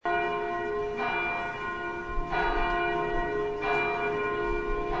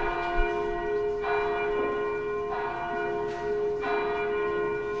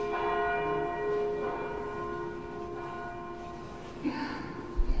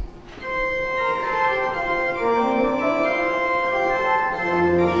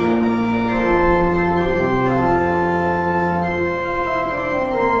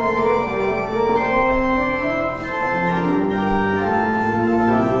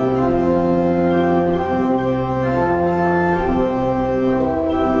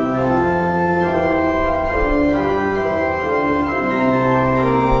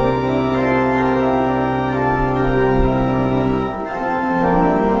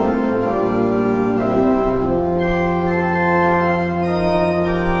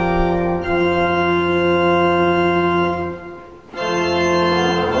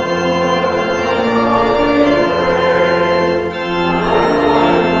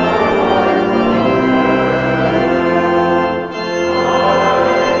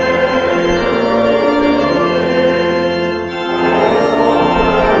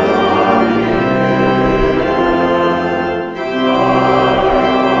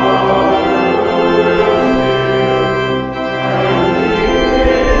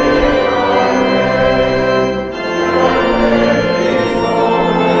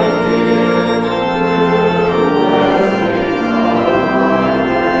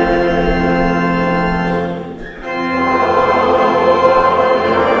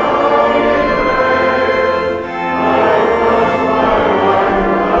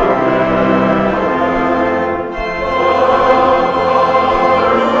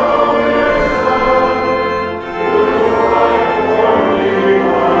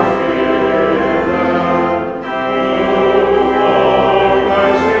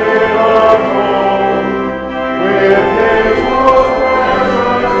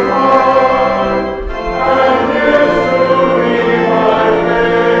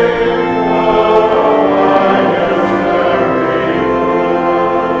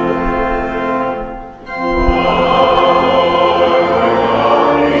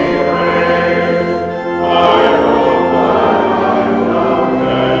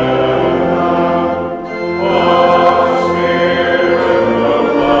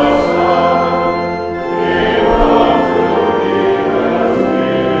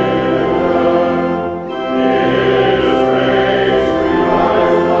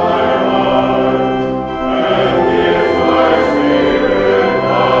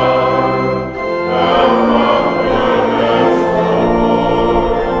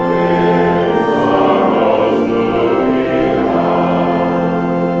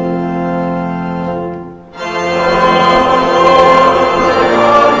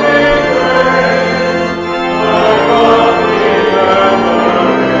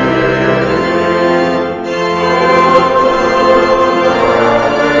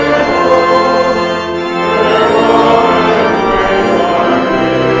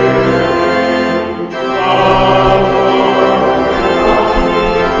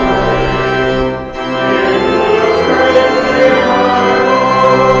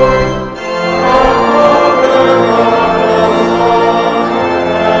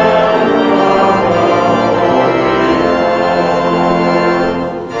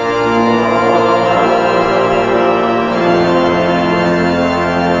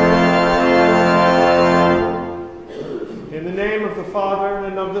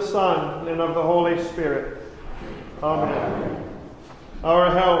Spirit. Amen.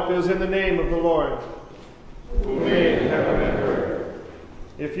 Our help is in the name of the Lord, who made heaven and earth.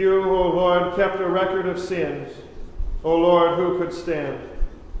 If you, O Lord, kept a record of sins, O Lord, who could stand?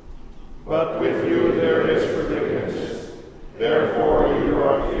 But with you there is forgiveness. Therefore you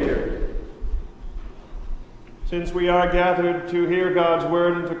are feared. Since we are gathered to hear God's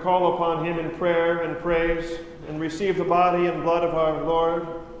word and to call upon him in prayer and praise and receive the body and blood of our Lord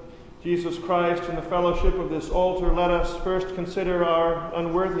Jesus Christ in the fellowship of this altar, let us first consider our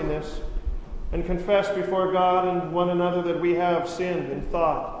unworthiness and confess before God and one another that we have sinned in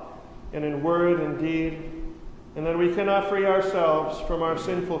thought and in word and deed, and that we cannot free ourselves from our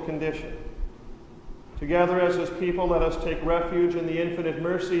sinful condition. Together as his people, let us take refuge in the infinite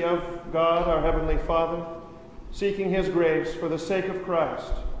mercy of God, our Heavenly Father, seeking his grace for the sake of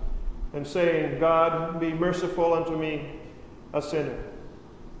Christ, and saying, God, be merciful unto me, a sinner.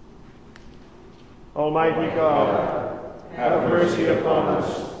 Almighty God, have mercy upon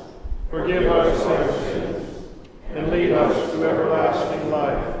us, forgive our sins, and lead us to everlasting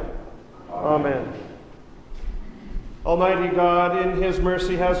life. Amen. Almighty God, in his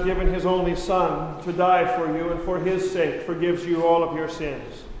mercy, has given his only Son to die for you, and for his sake forgives you all of your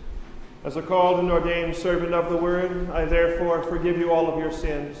sins. As a called and ordained servant of the Word, I therefore forgive you all of your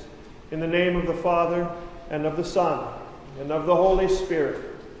sins, in the name of the Father, and of the Son, and of the Holy Spirit.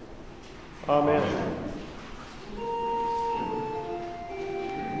 Amen.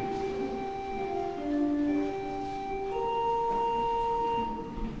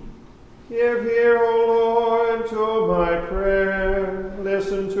 Give ear, O Lord, to my prayer.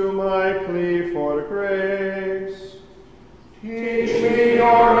 Listen to my plea for grace. Teach me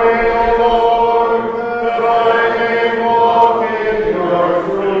your way, O Lord, that I may walk in your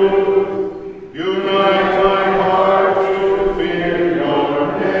truth. Unite my heart to fear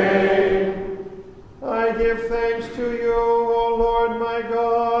your name. I give thanks to you, O Lord my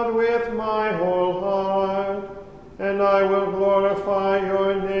God, with my whole heart, and I will glorify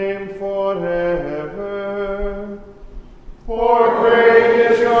your name forever. For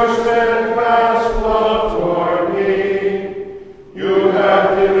great is your steadfast love toward me. You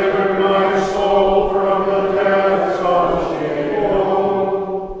have delivered my soul from the depths of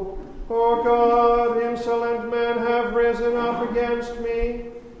Sheol. O God, insolent men have risen up against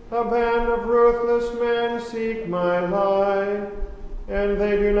me. A band of ruthless men seek my life, and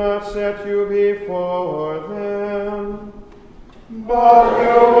they do not set you before them. But you,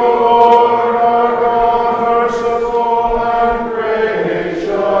 O Lord, are God, merciful and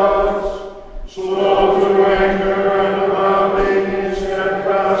gracious, slow to anger and abounding in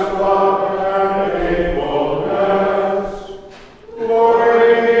steadfast love and faithfulness.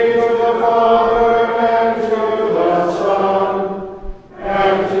 Glory be to the Father, and to the Son,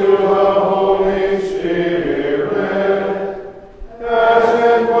 and to the Holy Spirit, as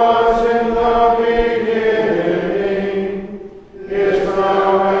it was in the beginning, is now,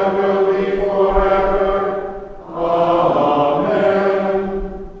 and will be forever. Amen.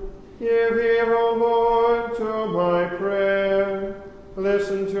 Give ear, O Lord, to my prayer.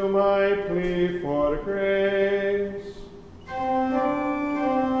 Listen to my plea for grace.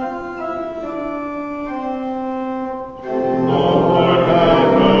 Lord,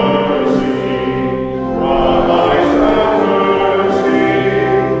 have mercy. Christ, have mercy.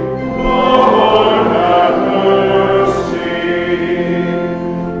 Lord, have mercy.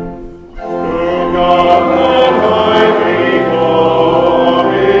 To God Almighty,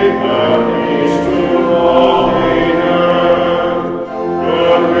 glory, and peace to all the earth.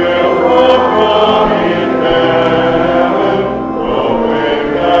 Goodwill from God in heaven,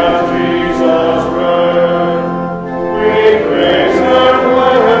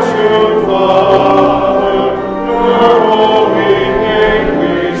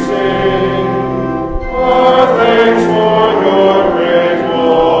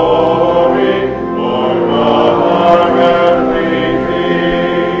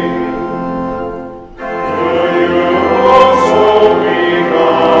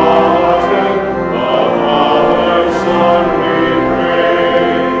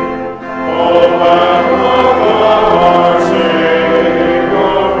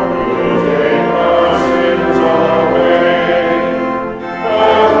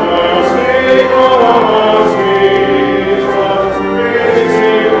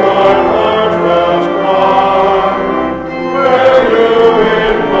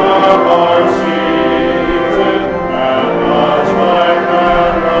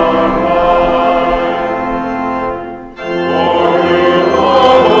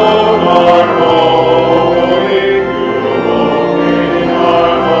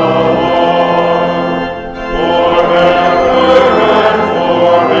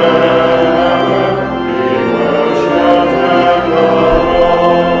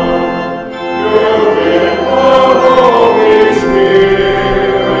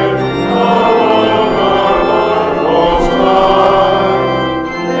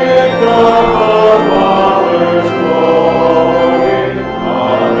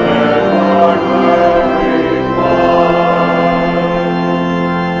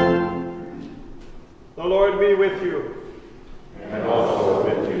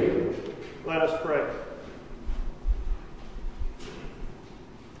 Let us pray.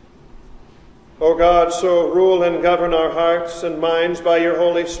 O God, so rule and govern our hearts and minds by your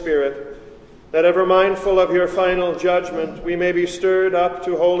Holy Spirit, that ever mindful of your final judgment, we may be stirred up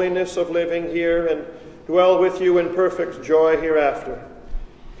to holiness of living here and dwell with you in perfect joy hereafter.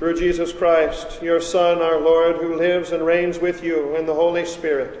 Through Jesus Christ, your Son, our Lord, who lives and reigns with you in the Holy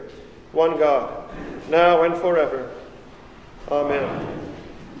Spirit, one God, now and forever. Amen.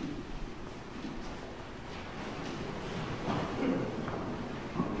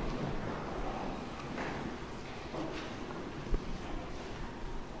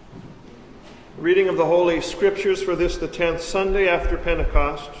 Reading of the Holy Scriptures for this, the 10th Sunday after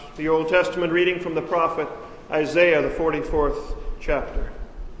Pentecost, the Old Testament reading from the prophet Isaiah, the 44th chapter.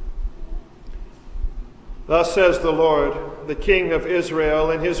 Thus says the Lord, the King of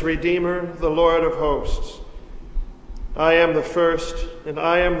Israel and his Redeemer, the Lord of hosts. I am the first and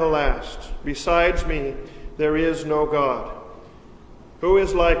I am the last. Besides me, there is no God. Who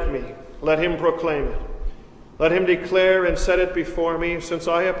is like me? Let him proclaim it. Let him declare and set it before me, since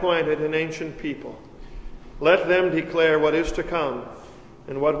I appointed an ancient people. Let them declare what is to come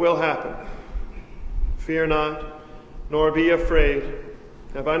and what will happen. Fear not, nor be afraid.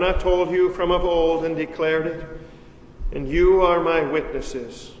 Have I not told you from of old and declared it? And you are my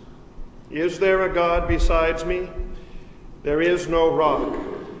witnesses. Is there a God besides me? There is no rock.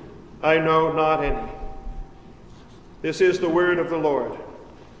 I know not any. This is the word of the Lord.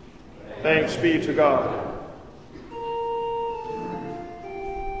 Thanks be to God.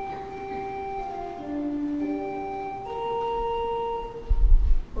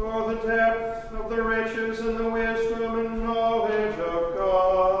 Oh, the depth of the riches and the wisdom and knowledge of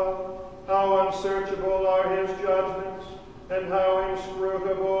God. How unsearchable are his judgments, and how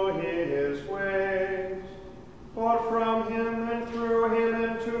inscrutable his ways. For from him and through him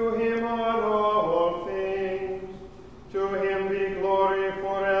and to him are all things. To him be glory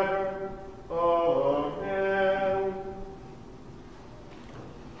forever. Amen.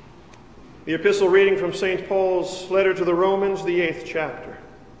 The epistle reading from St. Paul's letter to the Romans, the 8th chapter.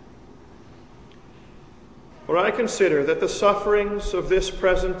 For I consider that the sufferings of this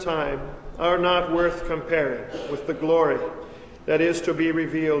present time are not worth comparing with the glory that is to be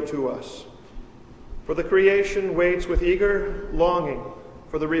revealed to us. For the creation waits with eager longing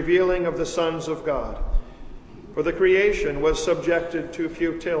for the revealing of the sons of God. For the creation was subjected to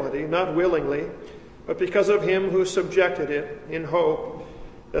futility, not willingly, but because of him who subjected it, in hope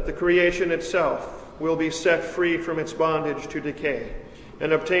that the creation itself will be set free from its bondage to decay,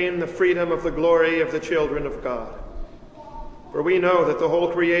 and obtain the freedom of the glory of the children of God. For we know that the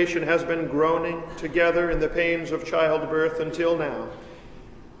whole creation has been groaning together in the pains of childbirth until now.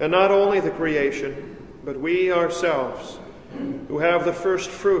 And not only the creation, but we ourselves, who have the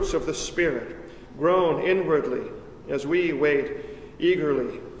first fruits of the Spirit, groan inwardly as we wait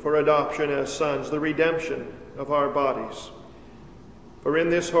eagerly for adoption as sons, the redemption of our bodies. For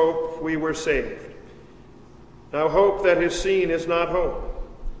in this hope we were saved. Now hope that is seen is not hope.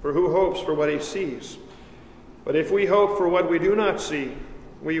 For who hopes for what he sees? But if we hope for what we do not see,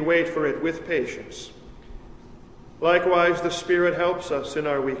 we wait for it with patience. Likewise, the Spirit helps us in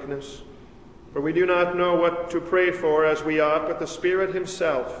our weakness. For we do not know what to pray for as we ought, but the Spirit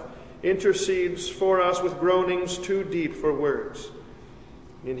himself intercedes for us with groanings too deep for words.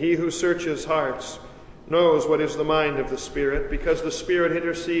 And he who searches hearts knows what is the mind of the Spirit, because the Spirit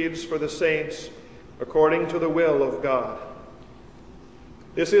intercedes for the saints according to the will of God.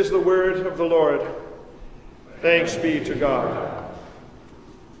 This is the word of the Lord. Thanks be to God.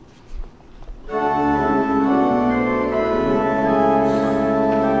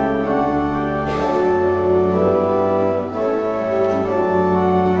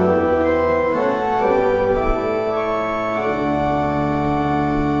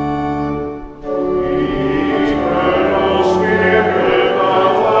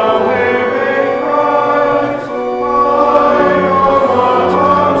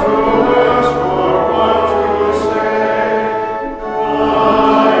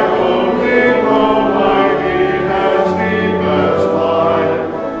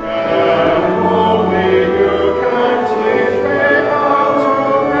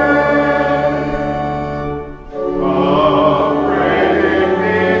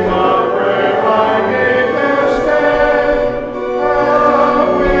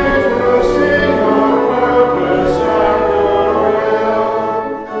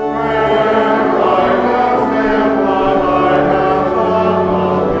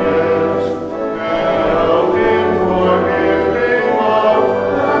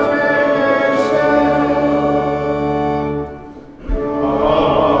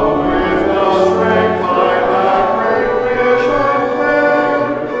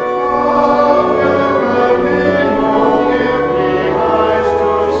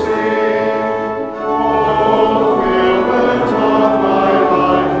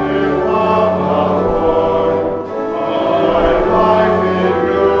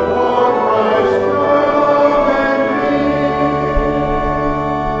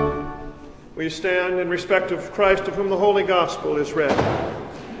 respect of Christ, of whom the Holy Gospel is read.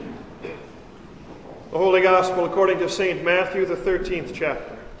 The Holy Gospel according to St. Matthew, the 13th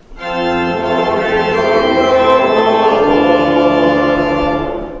chapter.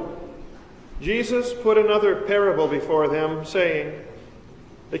 Jesus put another parable before them, saying,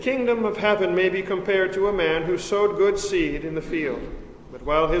 "The kingdom of heaven may be compared to a man who sowed good seed in the field. But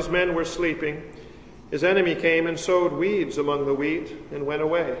while his men were sleeping, his enemy came and sowed weeds among the wheat and went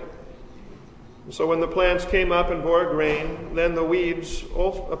away. And so when the plants came up and bore grain, then the weeds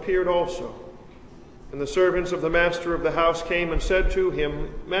appeared also. And the servants of the master of the house came and said to him,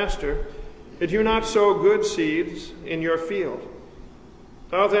 'Master, did you not sow good seeds in your field?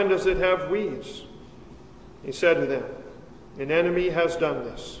 How then does it have weeds?' He said to them, 'An enemy has done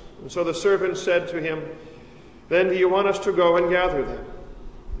this.' And so the servants said to him, 'Then do you want us to go and gather them?'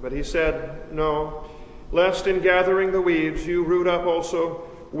 But he said, 'No, lest in gathering the weeds you root up also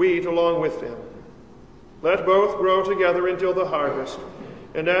wheat along with them. Let both grow together until the harvest.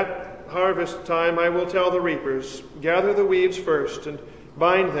 And at harvest time I will tell the reapers, gather the weeds first and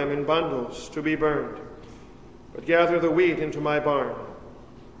bind them in bundles to be burned, but gather the wheat into my barn.'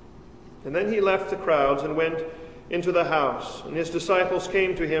 And then he left the crowds and went into the house, and his disciples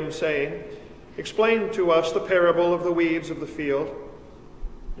came to him, saying, 'Explain to us the parable of the weeds of the field.'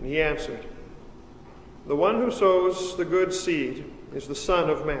 And he answered, 'The one who sows the good seed is the Son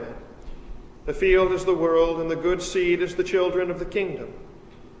of Man. The field is the world, and the good seed is the children of the kingdom.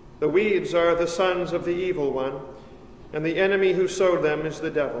 The weeds are the sons of the evil one, and the enemy who sowed them is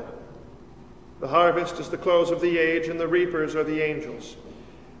the devil. The harvest is the close of the age, and the reapers are the angels.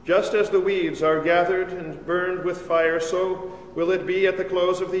 Just as the weeds are gathered and burned with fire, so will it be at the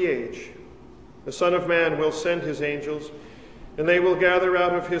close of the age. The Son of Man will send his angels, and they will gather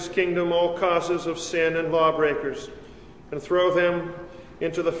out of his kingdom all causes of sin and lawbreakers, and throw them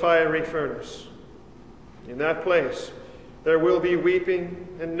into the fiery furnace. In that place there will be weeping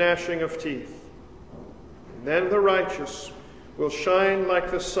and gnashing of teeth. And then the righteous will shine like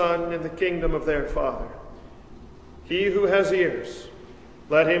the sun in the kingdom of their Father. He who has ears,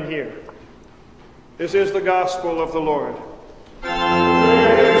 let him hear.'" This is the gospel of the Lord.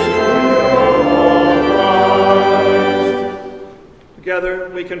 Praise to you, O Christ.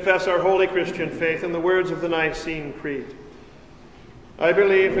 Together we confess our holy Christian faith in the words of the Nicene Creed. I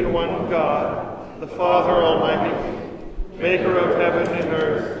believe in one God, the Father Almighty, maker of heaven and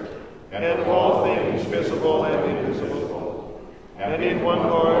earth, and of all things visible and invisible, and in one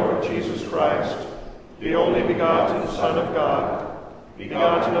Lord, Jesus Christ, the only begotten Son of God,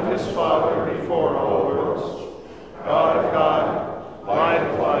 begotten of his Father before all worlds, God of God, light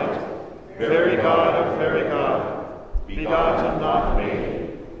of light, very God of very God, begotten, not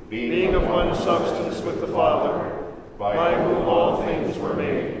made, being of one substance with the Father, by whom all things were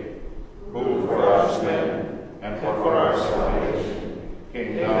made, who for our sin and for our salvation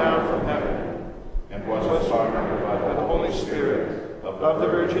came down from heaven, and was incarnate by the Holy Spirit of the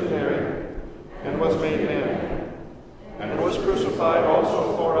Virgin Mary, and was made man, and was crucified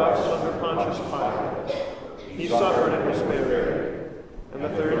also for us under Pontius Pilate. He suffered and was buried, and the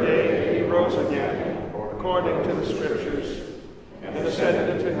third day he rose again, according to the Scriptures, and ascended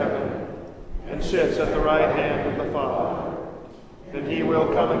into heaven, and sits at the right hand of the Father. Then he will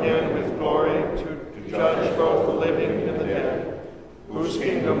come again with glory to judge both the living and the dead, whose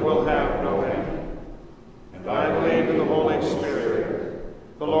kingdom will have no end. And I believe in the Holy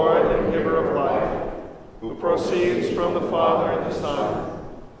Spirit, the Lord and giver of life, who proceeds from the Father and the Son,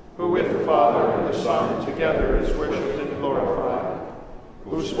 who with the Father and the Son together is worshipped and glorified,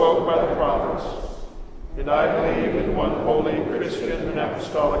 who spoke by the prophets. And I believe in one holy Christian and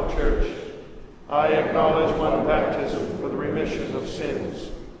apostolic church. I acknowledge one baptism for the remission of sins,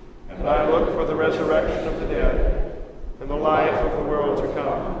 and I look for the resurrection of the dead and the life of the world to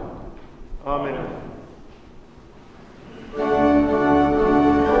come. Amen.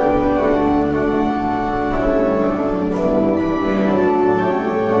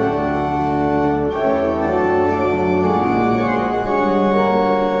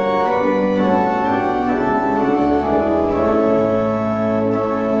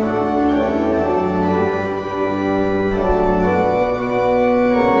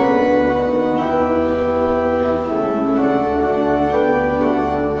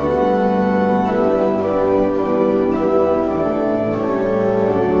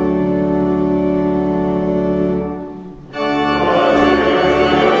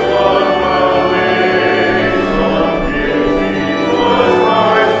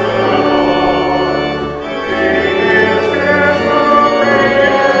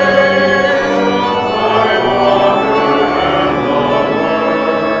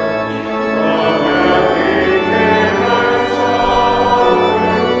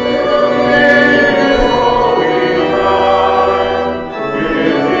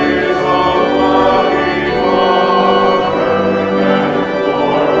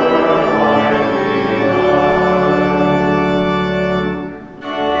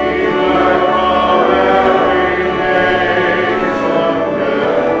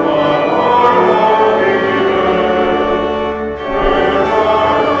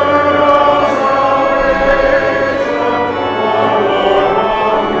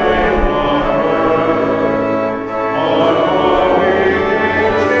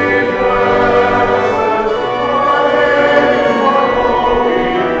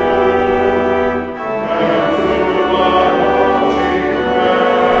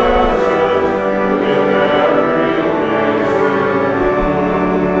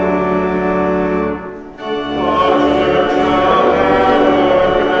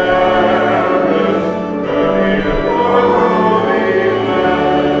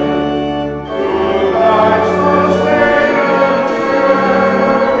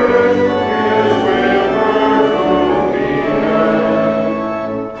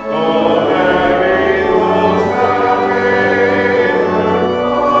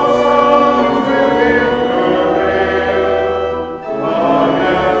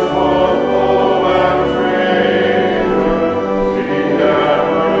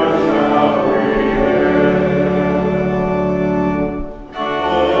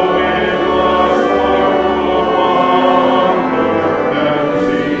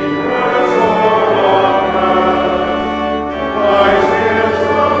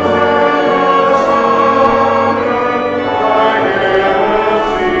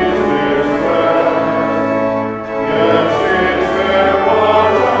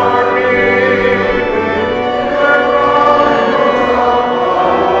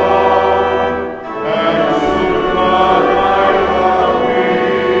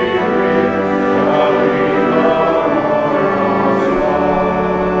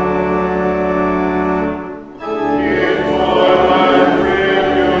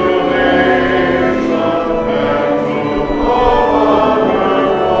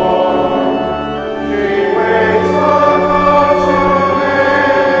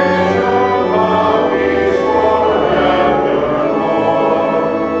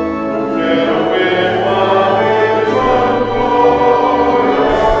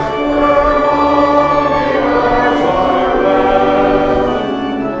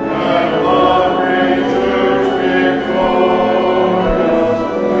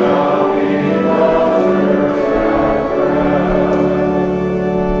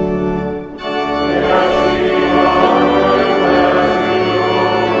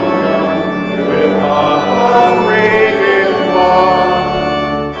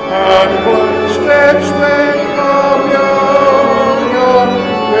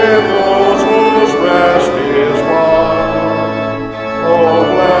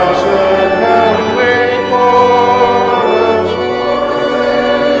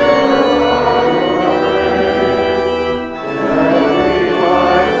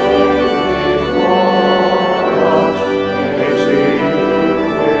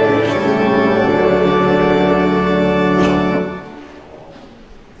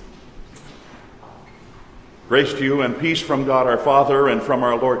 Grace to you and peace from God our Father and from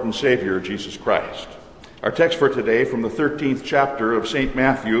our Lord and Savior, Jesus Christ. Our text for today from the 13th chapter of St.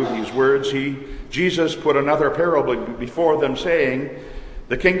 Matthew, these words, Jesus put another parable before them, saying,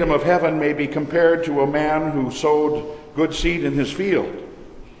 "The kingdom of heaven may be compared to a man who sowed good seed in his field.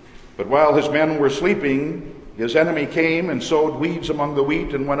 But while his men were sleeping, his enemy came and sowed weeds among the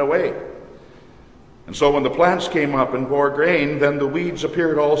wheat and went away. And so when the plants came up and bore grain, then the weeds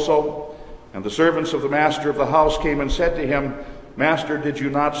appeared also. And the servants of the master of the house came and said to him, 'Master, did you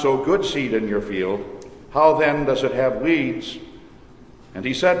not sow good seed in your field? How then does it have weeds?' And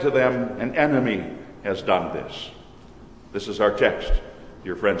he said to them, 'An enemy has done this.'" This is our text,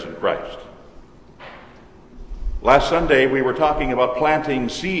 dear friends in Christ. Last Sunday we were talking about planting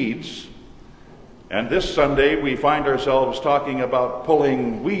seeds, and this Sunday we find ourselves talking about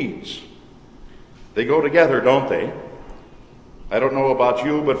pulling weeds. They go together, don't they? I don't know about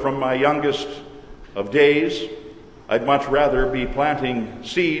you, but from my youngest of days, I'd much rather be planting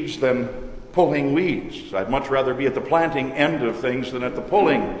seeds than pulling weeds. I'd much rather be at the planting end of things than at the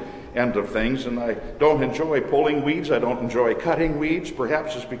pulling end of things, and I don't enjoy pulling weeds. I don't enjoy cutting weeds.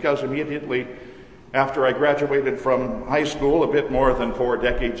 Perhaps it's because immediately after I graduated from high school, a bit more than 4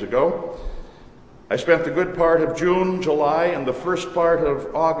 decades ago, I spent the good part of June, July, and the first part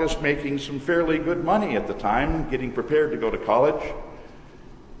of August making some fairly good money at the time, getting prepared to go to college.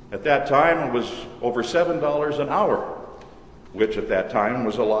 At that time, it was over $7 an hour, which at that time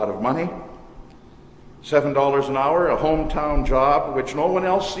was a lot of money. $7 an hour, a hometown job, which no one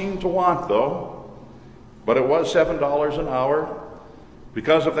else seemed to want, though. But it was $7 an hour.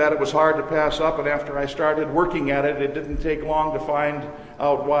 Because of that, it was hard to pass up, and after I started working at it, it didn't take long to find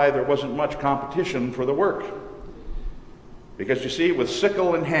out why there wasn't much competition for the work. Because you see, with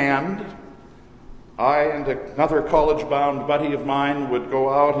sickle in hand, I and another college-bound buddy of mine would go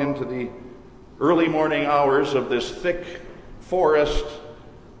out into the early morning hours of this thick forest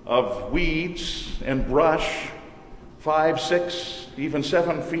of weeds and brush, 5, 6, even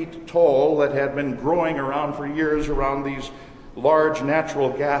 7 feet tall, that had been growing around for years around these large natural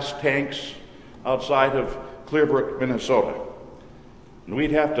gas tanks outside of Clearbrook, Minnesota. And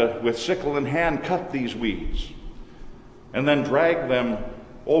we'd have to, with sickle in hand, cut these weeds and then drag them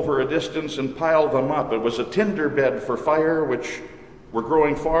over a distance and pile them up. It was a tinder bed for fire, which were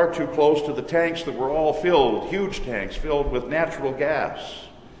growing far too close to the tanks that were all filled, huge tanks filled with natural gas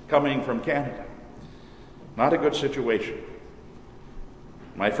coming from Canada. Not a good situation.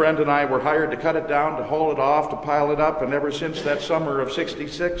 My friend and I were hired to cut it down, to haul it off, to pile it up, and ever since that summer of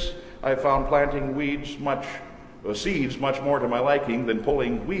 '66, I found planting seeds much more to my liking than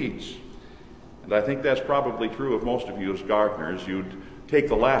pulling weeds. And I think that's probably true of most of you as gardeners. You'd take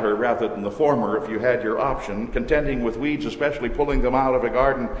the latter rather than the former if you had your option. Contending with weeds, especially pulling them out of a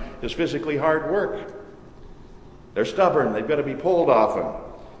garden, is physically hard work. They're stubborn. They've got to be pulled often.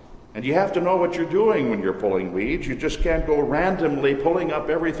 And you have to know what you're doing when you're pulling weeds. You just can't go randomly pulling up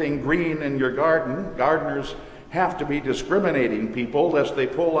everything green in your garden. Gardeners have to be discriminating people lest they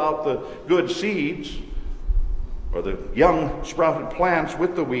pull out the good seeds or the young sprouted plants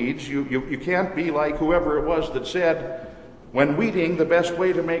with the weeds. You can't be like whoever it was that said, when weeding, the best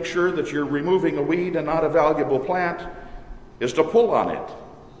way to make sure that you're removing a weed and not a valuable plant is to pull on it.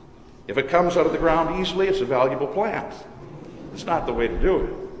 If it comes out of the ground easily, it's a valuable plant. It's not the way to do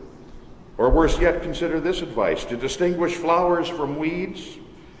it. Or worse yet, consider this advice: to distinguish flowers from weeds,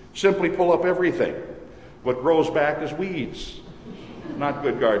 simply pull up everything. What grows back is weeds. Not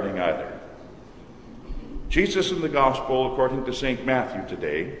good gardening either. Jesus in the Gospel, according to St. Matthew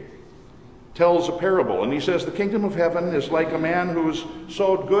today, tells a parable, and he says the kingdom of heaven is like a man who's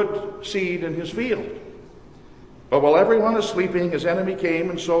sowed good seed in his field. But while everyone is sleeping, his enemy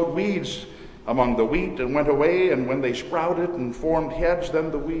came and sowed weeds among the wheat and went away, and when they sprouted and formed heads, then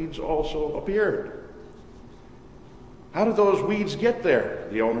the weeds also appeared. How did those weeds get there?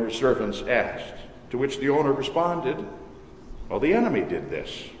 The owner's servants asked, to which the owner responded, well, the enemy did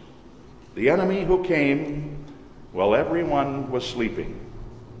this. The enemy who came while everyone was sleeping.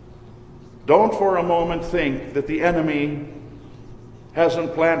 Don't for a moment think that the enemy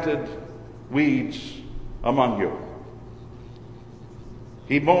hasn't planted weeds among you.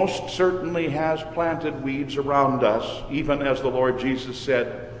 He most certainly has planted weeds around us, even as the Lord Jesus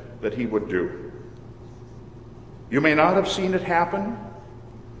said that he would do. You may not have seen it happen,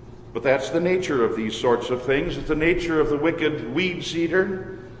 but that's the nature of these sorts of things. It's the nature of the wicked weed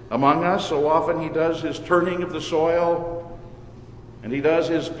seeder among us. So often he does his turning of the soil, and he does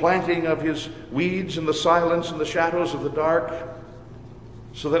his planting of his weeds in the silence and the shadows of the dark,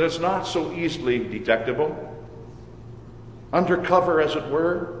 so that it's not so easily detectable. Undercover, as it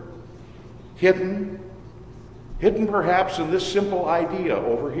were, hidden, hidden perhaps in this simple idea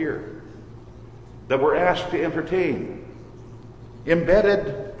over here that we're asked to entertain,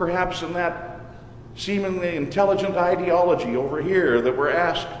 embedded perhaps in that seemingly intelligent ideology over here that we're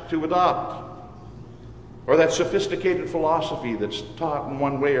asked to adopt, or that sophisticated philosophy that's taught in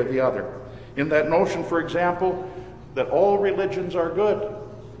one way or the other. In that notion, for example, that all religions are good,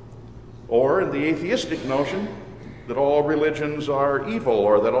 or in the atheistic notion that all religions are evil,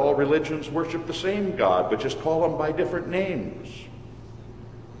 or that all religions worship the same God but just call them by different names,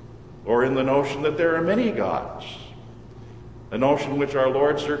 or in the notion that there are many gods, a notion which our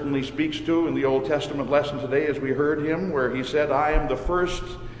Lord certainly speaks to in the Old Testament lesson today as we heard him, where he said, "I am the first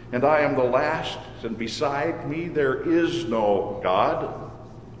and I am the last, and beside me there is no God."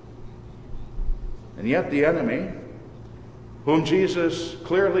 And yet the enemy, whom Jesus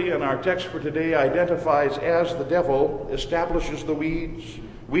clearly in our text for today identifies as the devil, establishes the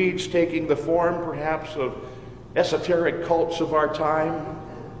weeds taking the form perhaps of esoteric cults of our time,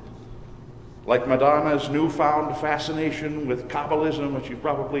 like Madonna's newfound fascination with Kabbalism, which you've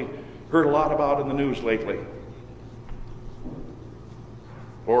probably heard a lot about in the news lately,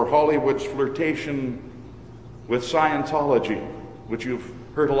 or Hollywood's flirtation with Scientology, which you've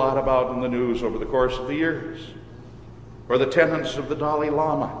heard a lot about in the news over the course of the years, or the tenets of the Dalai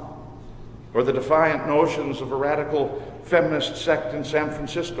Lama, or the defiant notions of a radical feminist sect in San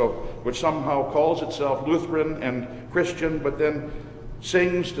Francisco, which somehow calls itself Lutheran and Christian, but then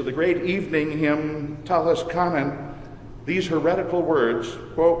sings to the great evening hymn, Talis Kanan, these heretical words,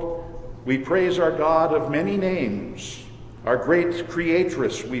 quote, "We praise our God of many names, our great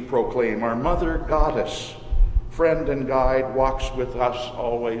creatress we proclaim, our mother goddess, friend and guide, walks with us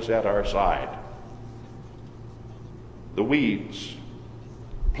always at our side." The weeds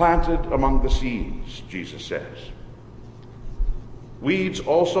planted among the seeds, Jesus says. Weeds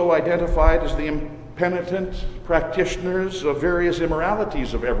also identified as the impenitent practitioners of various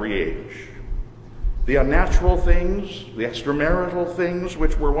immoralities of every age. The unnatural things, the extramarital things,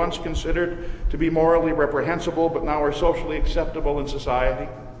 which were once considered to be morally reprehensible but now are socially acceptable in society.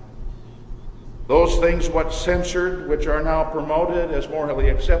 Those things once censored, which are now promoted as morally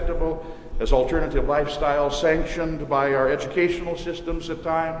acceptable, as alternative lifestyles sanctioned by our educational systems at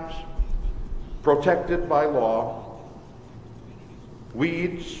times, protected by law.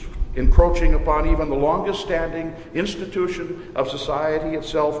 Weeds encroaching upon even the longest standing institution of society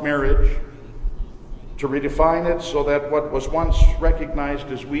itself, marriage, to redefine it so that what was once recognized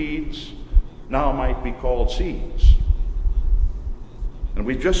as weeds now might be called seeds. And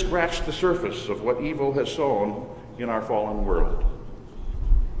we've just scratched the surface of what evil has sown in our fallen world.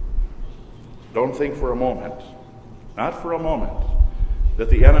 Don't think for a moment, not for a moment, that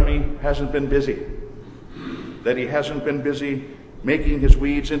the enemy hasn't been busy, that he hasn't been busy making his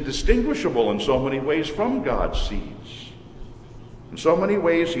weeds indistinguishable in so many ways from God's seeds. In so many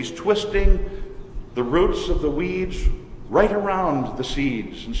ways, he's twisting the roots of the weeds right around the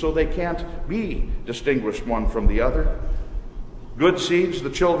seeds, and so they can't be distinguished one from the other. Good seeds, the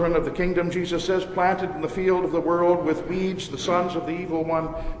children of the kingdom, Jesus says, planted in the field of the world, with weeds, the sons of the evil one,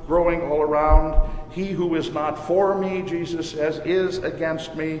 growing all around. He who is not for me, Jesus says, is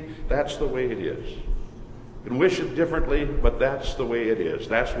against me. That's the way it is. You can wish it differently, but that's the way it is.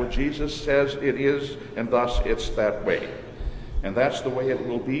 That's what Jesus says it is, and thus it's that way. And that's the way it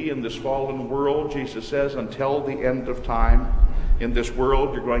will be in this fallen world, Jesus says, until the end of time. In this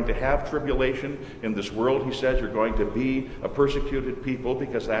world, you're going to have tribulation. In this world, he says, you're going to be a persecuted people,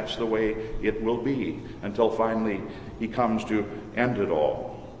 because that's the way it will be until finally he comes to end it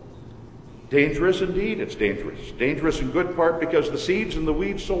all. Dangerous indeed, it's dangerous. Dangerous in good part because the seeds and the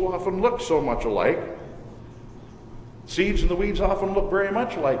weeds so often look so much alike. Seeds and the weeds often look very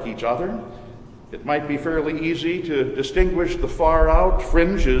much like each other. It might be fairly easy to distinguish the far-out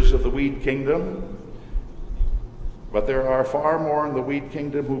fringes of the weed kingdom, but there are far more in the weed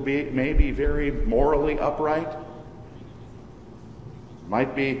kingdom who may be very morally upright,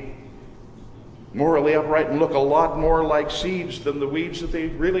 might be morally upright and look a lot more like seeds than the weeds that they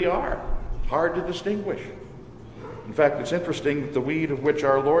really are. It's hard to distinguish. In fact, it's interesting that the weed of which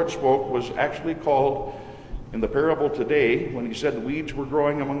our Lord spoke was actually called, in the parable today, when he said the weeds were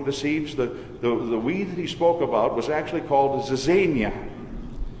growing among the seeds, the weed that he spoke about was actually called zizania.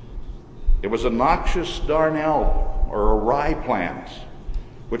 It was a noxious darnel, or a rye plant,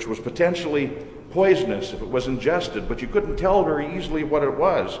 which was potentially poisonous if it was ingested, but you couldn't tell very easily what it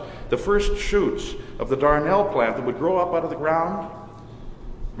was. The first shoots of the darnel plant that would grow up out of the ground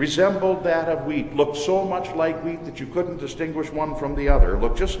resembled that of wheat, looked so much like wheat that you couldn't distinguish one from the other,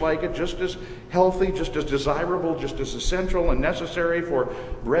 looked just like it, just as healthy, just as desirable, just as essential and necessary for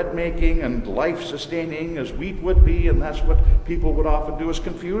bread making and life sustaining as wheat would be, and that's what people would often do, is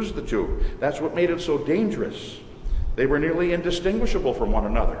confuse the two. That's what made it so dangerous. They were nearly indistinguishable from one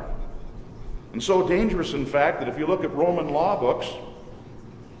another. And so dangerous, in fact, that if you look at Roman law books,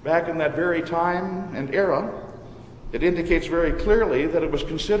 back in that very time and era, it indicates very clearly that it was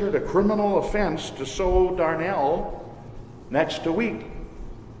considered a criminal offense to sow darnel next to wheat.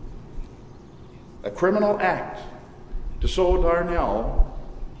 A criminal act to sow darnel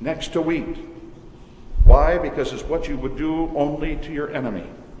next to wheat. Why? Because it's what you would do only to your enemy.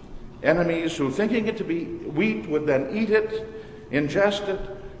 Enemies who, thinking it to be wheat, would then eat it, ingest it,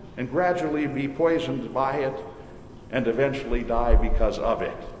 and gradually be poisoned by it, and eventually die because of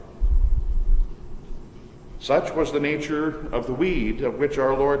it. Such was the nature of the weed of which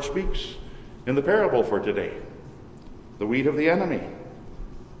our Lord speaks in the parable for today, the weed of the enemy.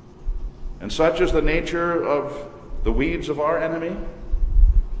 And such is the nature of the weeds of our enemy,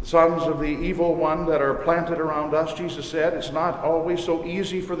 the sons of the evil one that are planted around us. Jesus said it's not always so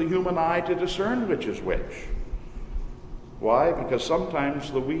easy for the human eye to discern which is which. Why? Because sometimes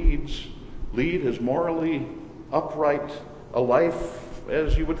the weeds lead as morally upright a life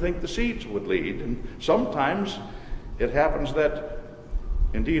as you would think the seeds would lead. And sometimes it happens that,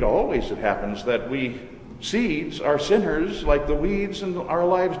 indeed always it happens, that we seeds are sinners like the weeds, and our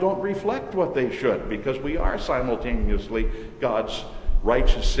lives don't reflect what they should, because we are simultaneously God's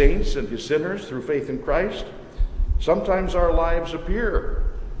righteous saints and his sinners through faith in Christ. Sometimes our lives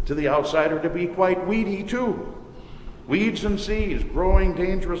appear to the outsider to be quite weedy too. Weeds and seeds growing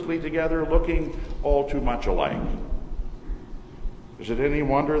dangerously together, looking all too much alike. Is it any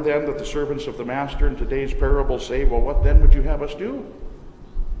wonder then that the servants of the master in today's parable say, well, what then would you have us do?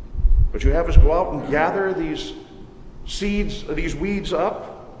 Would you have us go out and gather these seeds, these weeds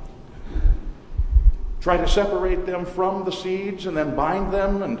up, try to separate them from the seeds, and then bind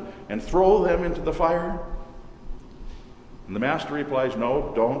them and throw them into the fire? And the master replies,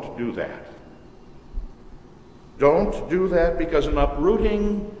 no, don't do that. Don't do that, because in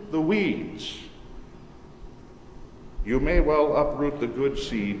uprooting the weeds, you may well uproot the good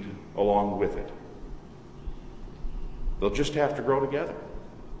seed along with it. They'll just have to grow together,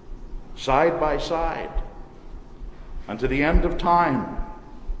 side by side, unto the end of time.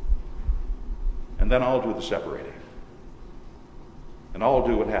 And then I'll do the separating. And I'll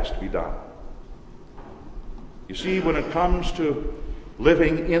do what has to be done. You see, when it comes to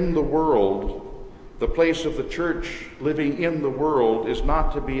living in the world, the place of the church living in the world is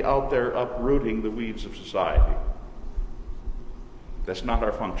not to be out there uprooting the weeds of society. That's not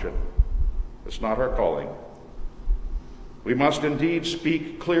our function. That's not our calling. We must indeed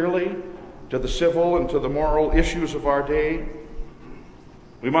speak clearly to the civil and to the moral issues of our day.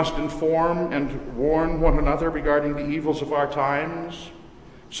 We must inform and warn one another regarding the evils of our times,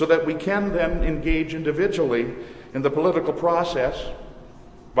 so that we can then engage individually in the political process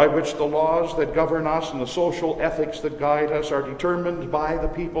by which the laws that govern us and the social ethics that guide us are determined by the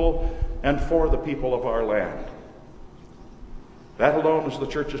people and for the people of our land. That alone is the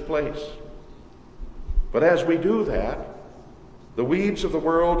church's place. But as we do that, the weeds of the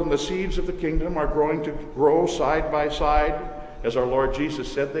world and the seeds of the kingdom are going to grow side by side, as our Lord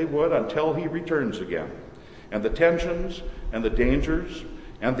Jesus said they would, until he returns again. And the tensions and the dangers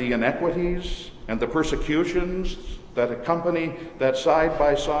and the inequities and the persecutions that accompany that side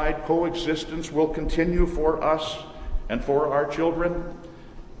by side coexistence will continue for us and for our children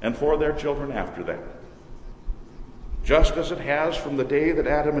and for their children after them. Just as it has from the day that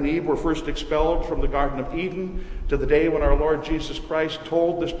Adam and Eve were first expelled from the Garden of Eden to the day when our Lord Jesus Christ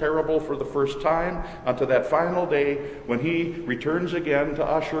told this parable for the first time, unto that final day when he returns again to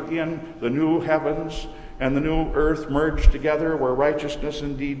usher in the new heavens and the new earth merged together, where righteousness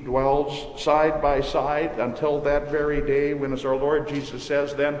indeed dwells side by side, until that very day when, as our Lord Jesus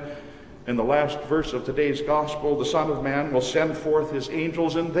says then in the last verse of today's gospel, the Son of Man will send forth his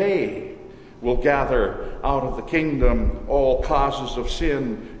angels, and they will gather out of the kingdom all causes of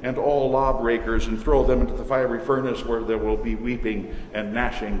sin and all lawbreakers, and throw them into the fiery furnace, where there will be weeping and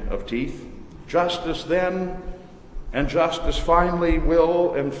gnashing of teeth. Justice then and justice finally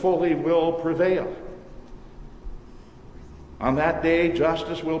will and fully will prevail. On that day,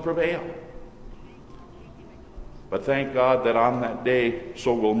 justice will prevail. But thank God that on that day,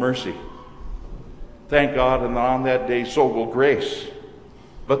 so will mercy. Thank God, and on that day, so will grace.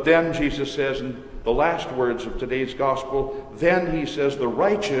 But then, Jesus says in the last words of today's gospel, then he says, the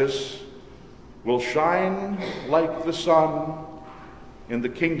righteous will shine like the sun in the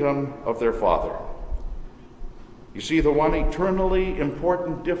kingdom of their Father. You see, the one eternally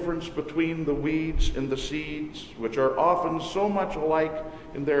important difference between the weeds and the seeds, which are often so much alike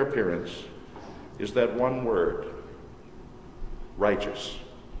in their appearance, is that one word: righteous.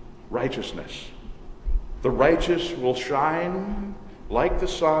 Righteousness. The righteous will shine like the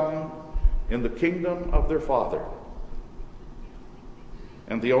sun in the kingdom of their Father.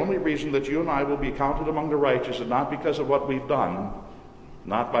 And the only reason that you and I will be counted among the righteous is not because of what we've done,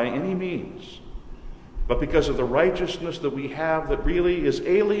 not by any means, but because of the righteousness that we have that really is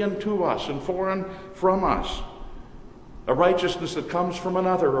alien to us and foreign from us. A righteousness that comes from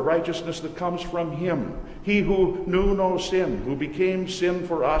another, a righteousness that comes from Him. He who knew no sin, who became sin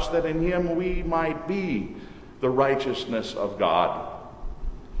for us, that in Him we might be the righteousness of God.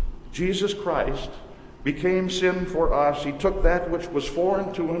 Jesus Christ became sin for us. He took that which was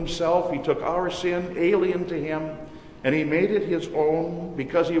foreign to Himself. He took our sin, alien to Him, and He made it His own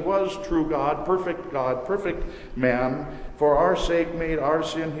because He was true God, perfect man, for our sake made our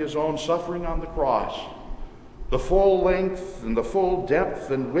sin His own, suffering on the cross. The full length and the full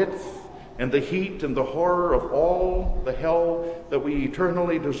depth and width and the heat and the horror of all the hell that we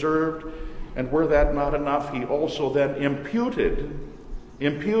eternally deserved. And were that not enough, He also then imputed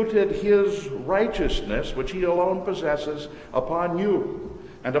His righteousness, which He alone possesses, upon you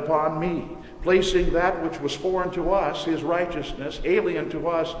and upon me, placing that which was foreign to us, His righteousness, alien to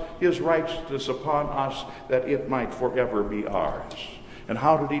us, His righteousness upon us, that it might forever be ours. And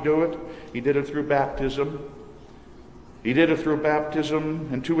how did He do it? He did it through baptism. He did it through baptism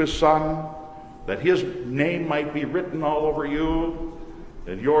into His Son, that His name might be written all over you,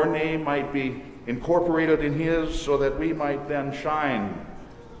 that your name might be incorporated in His, so that we might then shine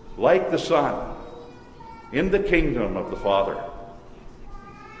like the sun in the kingdom of the Father.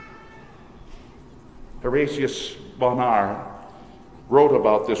 Horatius Bonar wrote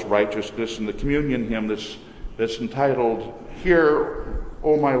about this righteousness in the communion hymn that's entitled, "Here,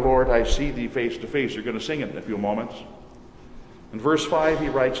 O my Lord, I see Thee face to face." You're going to sing it in a few moments. In verse 5 he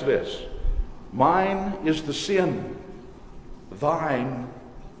writes this: "Mine is the sin, Thine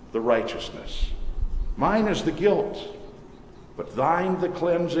the righteousness. Mine is the guilt, but Thine the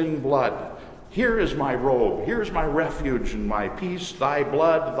cleansing blood. Here is my robe, here is my refuge and my peace, Thy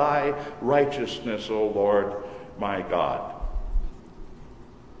blood, Thy righteousness, O Lord, my God."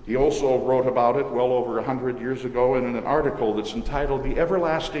 He also wrote about it well over 100 years ago in an article that's entitled "The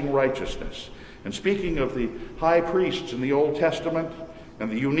Everlasting Righteousness." And speaking of the high priests in the Old Testament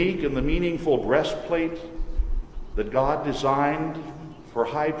and the unique and the meaningful breastplate that God designed for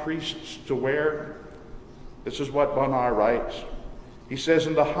high priests to wear, this is what Bonar writes. He says,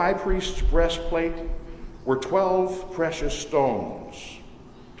 "In the high priest's breastplate were 12 precious stones,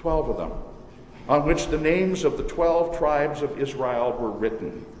 12 of them, on which the names of the 12 tribes of Israel were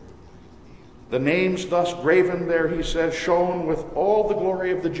written. The names thus graven there," he says, "shone with all the glory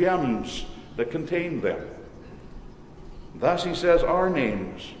of the gems that contained them. Thus," he says, "our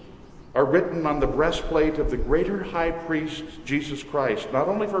names are written on the breastplate of the greater high priest, Jesus Christ, not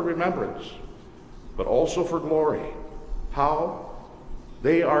only for remembrance, but also for glory." How?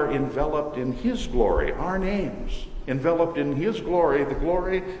 They are enveloped in His glory, our names, enveloped in His glory, the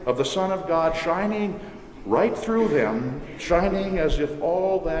glory of the Son of God, shining right through them, shining as if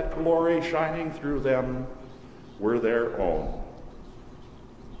all that glory shining through them were their own.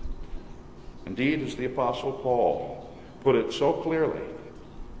 Indeed, as the Apostle Paul put it so clearly,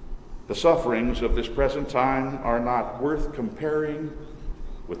 the sufferings of this present time are not worth comparing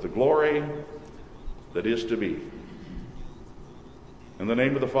with the glory that is to be. In the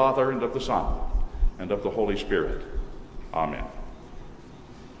name of the Father, and of the Son, and of the Holy Spirit. Amen.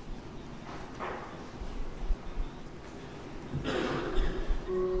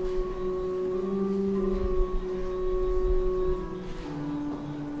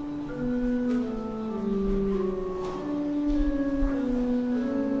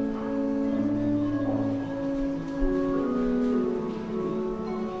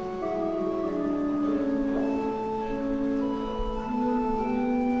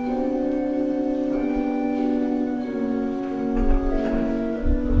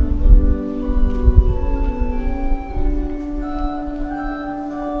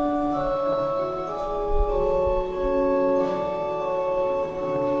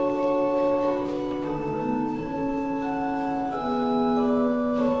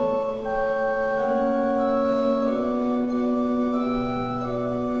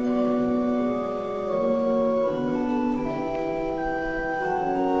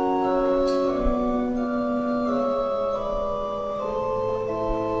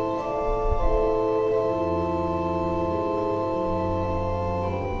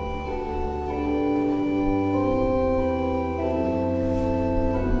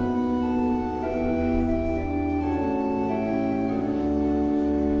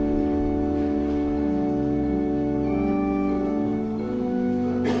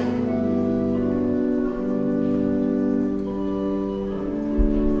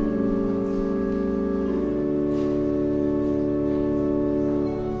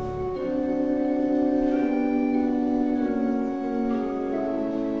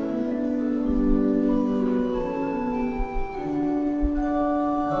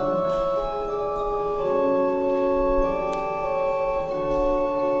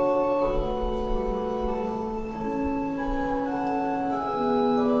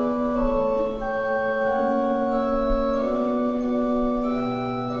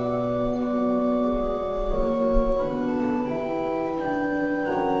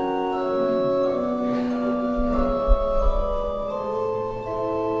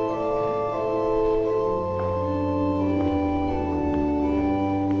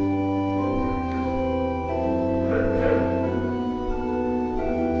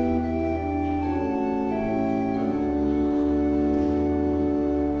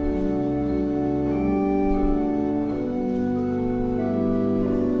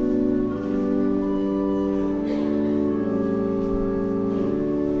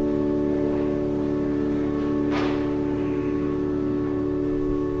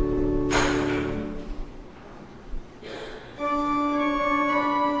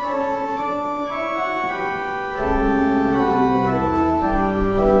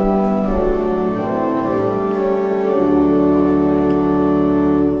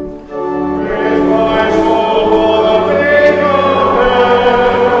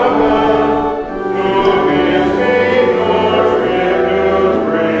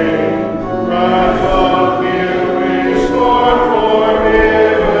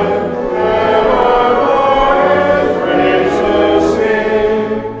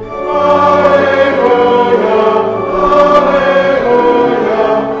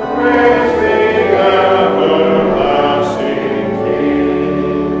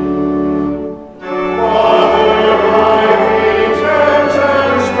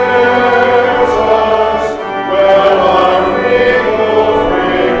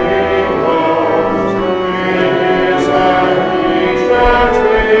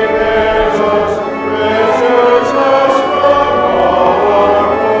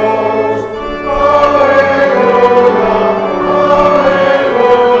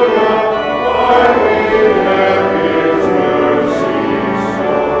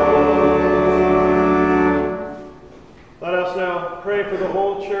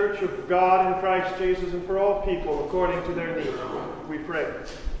 church of God in Christ Jesus and for all people according to their need, we pray.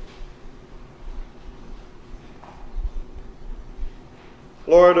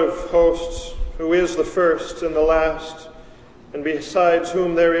 Lord of hosts, who is the first and the last, and besides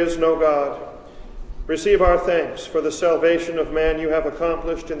whom there is no God, receive our thanks for the salvation of man you have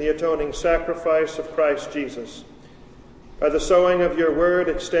accomplished in the atoning sacrifice of Christ Jesus. By the sowing of your word,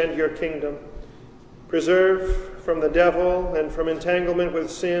 extend your kingdom. Preserve from the devil and from entanglement with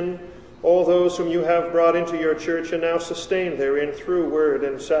sin all those whom you have brought into your church and now sustain therein through word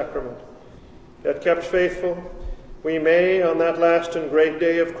and sacrament. That kept faithful, we may, on that last and great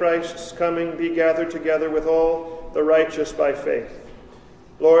day of Christ's coming, be gathered together with all the righteous by faith.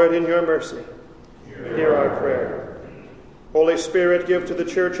 Lord, in your mercy, hear our prayer. Holy Spirit, give to the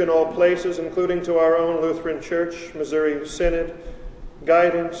church in all places, including to our own Lutheran Church, Missouri Synod,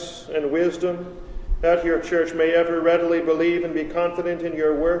 guidance and wisdom, that your church may ever readily believe and be confident in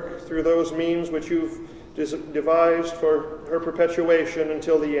your work through those means which you've devised for her perpetuation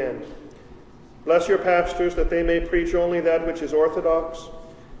until the end. Bless your pastors that they may preach only that which is orthodox,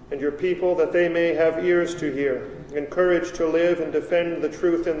 and your people that they may have ears to hear, and courage to live and defend the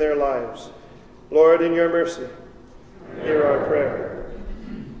truth in their lives. Lord, in your mercy, hear our prayer.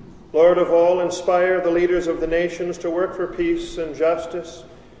 Lord of all, inspire the leaders of the nations to work for peace and justice,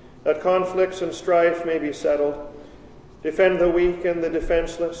 that conflicts and strife may be settled. Defend the weak and the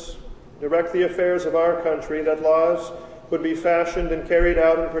defenseless. Direct the affairs of our country, that laws would be fashioned and carried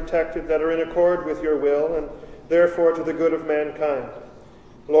out and protected that are in accord with your will, and therefore to the good of mankind.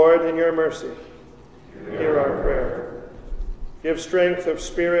 Lord, in your mercy, hear our prayer. Give strength of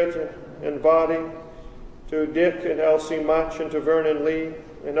spirit and body to Dick and Elsie Much, and to Vernon Lee,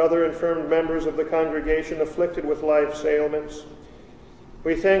 and other infirm members of the congregation afflicted with life's ailments.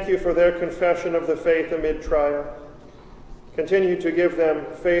 We thank you for their confession of the faith amid trial. Continue to give them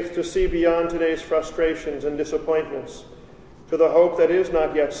faith to see beyond today's frustrations and disappointments to the hope that is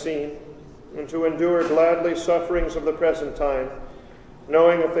not yet seen, and to endure gladly sufferings of the present time,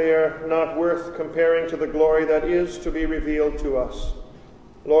 knowing that they are not worth comparing to the glory that is to be revealed to us.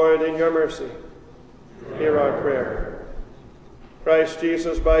 Lord, in your mercy, hear our prayer. Christ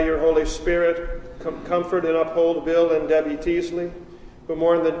Jesus, by your Holy Spirit, comfort and uphold Bill and Debbie Teasley, who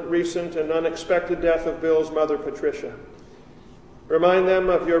mourn the recent and unexpected death of Bill's mother, Patricia. Remind them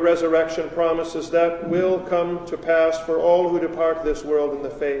of your resurrection promises that will come to pass for all who depart this world in the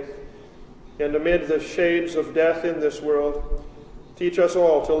faith. And amid the shades of death in this world, teach us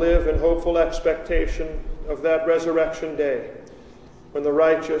all to live in hopeful expectation of that resurrection day, when the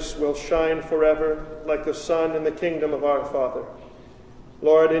righteous will shine forever like the sun in the kingdom of our Father.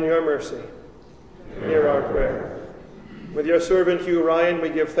 Lord, in your mercy, hear our prayer. With your servant Hugh Ryan, we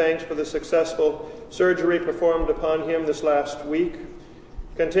give thanks for the successful surgery performed upon him this last week.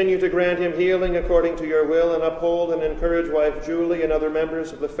 Continue to grant him healing according to your will, and uphold and encourage wife Julie and other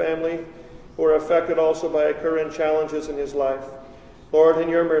members of the family who are affected also by current challenges in his life. Lord, in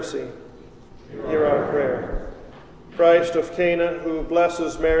your mercy, hear our prayer. Christ of Cana, who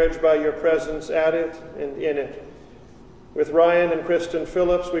blesses marriage by your presence at it and in it. With Ryan and Kristen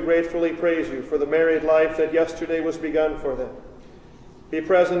Phillips, we gratefully praise you for the married life that yesterday was begun for them. Be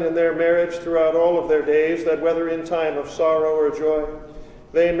present in their marriage throughout all of their days, that whether in time of sorrow or joy,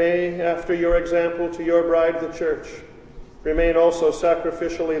 they may, after your example to your bride, the church, remain also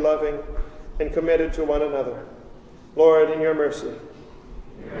sacrificially loving and committed to one another. Lord, in your mercy,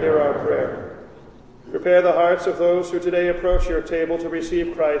 hear our prayer. Prepare the hearts of those who today approach your table to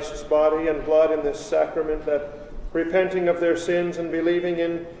receive Christ's body and blood in this sacrament, that repenting of their sins and believing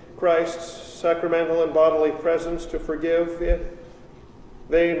in Christ's sacramental and bodily presence to forgive it,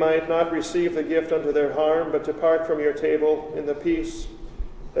 they might not receive the gift unto their harm, but depart from your table in the peace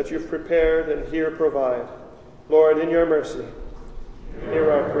that you've prepared and here provide. Lord, in your mercy, hear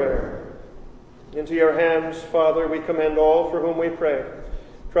our prayer. Into your hands, Father, we commend all for whom we pray,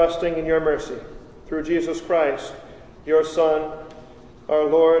 trusting in your mercy, through Jesus Christ, your Son, our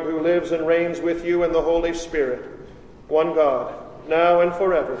Lord, who lives and reigns with you in the Holy Spirit, one God, now and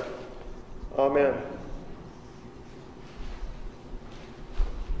forever. Amen.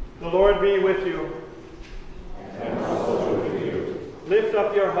 The Lord be with you. And also with you. Lift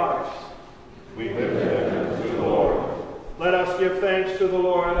up your hearts. We lift them to the Lord. Let us give thanks to the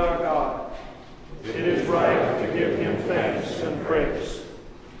Lord our God. It is right to give him thanks and praise.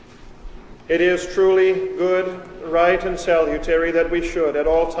 It is truly good, right, and salutary that we should, at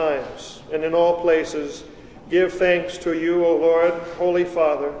all times and in all places, give thanks to you, O Lord, Holy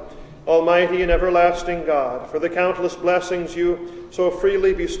Father, Almighty and everlasting God, for the countless blessings you so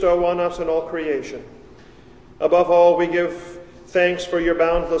freely bestow on us and all creation. Above all, we give Thanks for your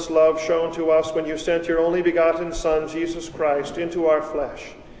boundless love shown to us when you sent your only begotten Son, Jesus Christ, into our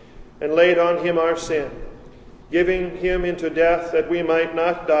flesh, and laid on him our sin, giving him into death that we might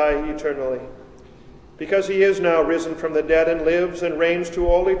not die eternally. Because he is now risen from the dead and lives and reigns to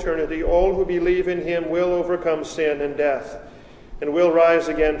all eternity, all who believe in him will overcome sin and death, and will rise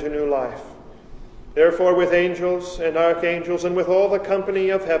again to new life. Therefore, with angels and archangels and with all the company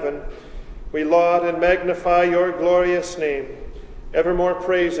of heaven, we laud and magnify your glorious name, evermore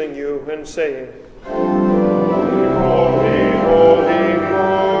praising you and saying, Holy, holy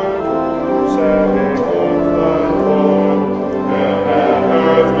Lord, Sabaoth the Lord, heaven and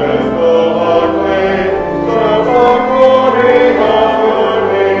earth with full acclaim, serve the glory of your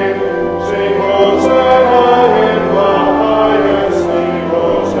name. Sing Hosanna in the highest, sing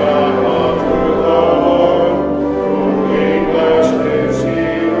Hosanna to the Lord. Truly blessed is he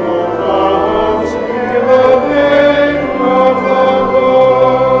who comes in the name of the Lord.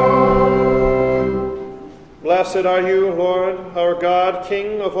 Blessed are you, Lord, our God,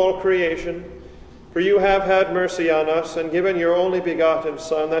 King of all creation, for you have had mercy on us and given your only begotten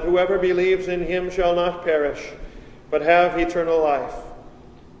Son, that whoever believes in him shall not perish, but have eternal life.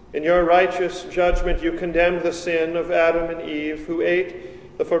 In your righteous judgment you condemned the sin of Adam and Eve, who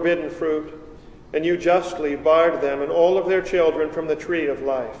ate the forbidden fruit, and you justly barred them and all of their children from the tree of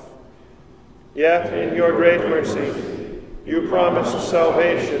life. Yet in your great mercy you promised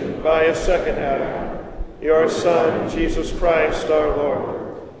salvation by a second Adam, your Son, Jesus Christ our Lord,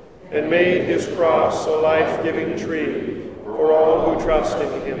 and made his cross a life-giving tree for all who trust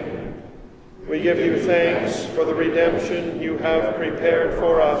in him. We give you thanks for the redemption you have prepared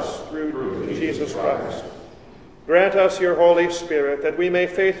for us through Jesus Christ. Grant us your Holy Spirit, that we may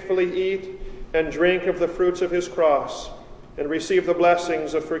faithfully eat and drink of the fruits of his cross, and receive the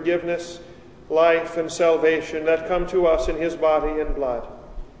blessings of forgiveness, life, and salvation that come to us in his body and blood.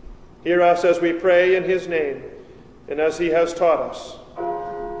 Hear us as we pray in his name, and as he has taught us.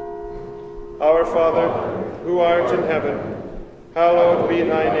 Our Father, who art in heaven, hallowed be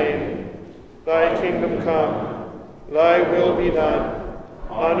thy name. Thy kingdom come, thy will be done,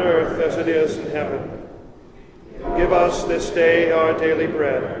 on earth as it is in heaven. Give us this day our daily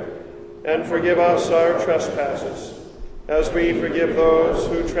bread, and forgive us our trespasses, as we forgive those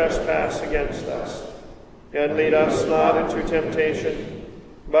who trespass against us. And lead us not into temptation,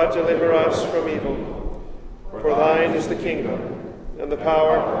 but deliver us from evil. For thine is the kingdom, and the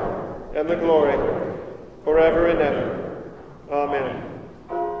power, and the glory, forever and ever. Amen.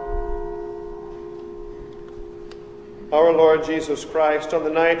 Our Lord Jesus Christ, on the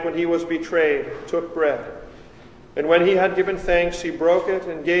night when he was betrayed, took bread. And when he had given thanks, he broke it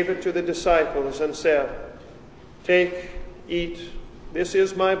and gave it to the disciples and said, Take, eat, this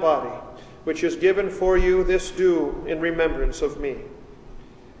is my body, which is given for you. This do in remembrance of me.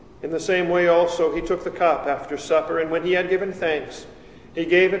 In the same way also he took the cup after supper, and when he had given thanks, he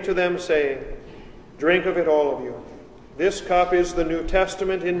gave it to them, saying, Drink of it, all of you. This cup is the New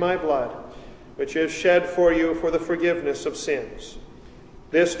Testament in my blood, which is shed for you for the forgiveness of sins.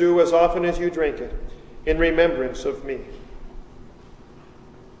 This do as often as you drink it, in remembrance of me.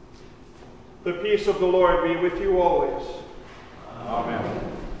 The peace of the Lord be with you always. Amen.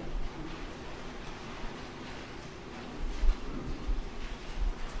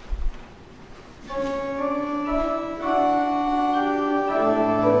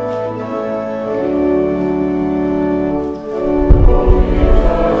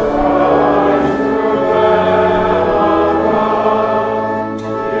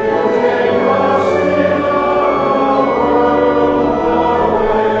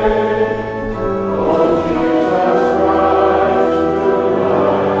 Jesus Christ.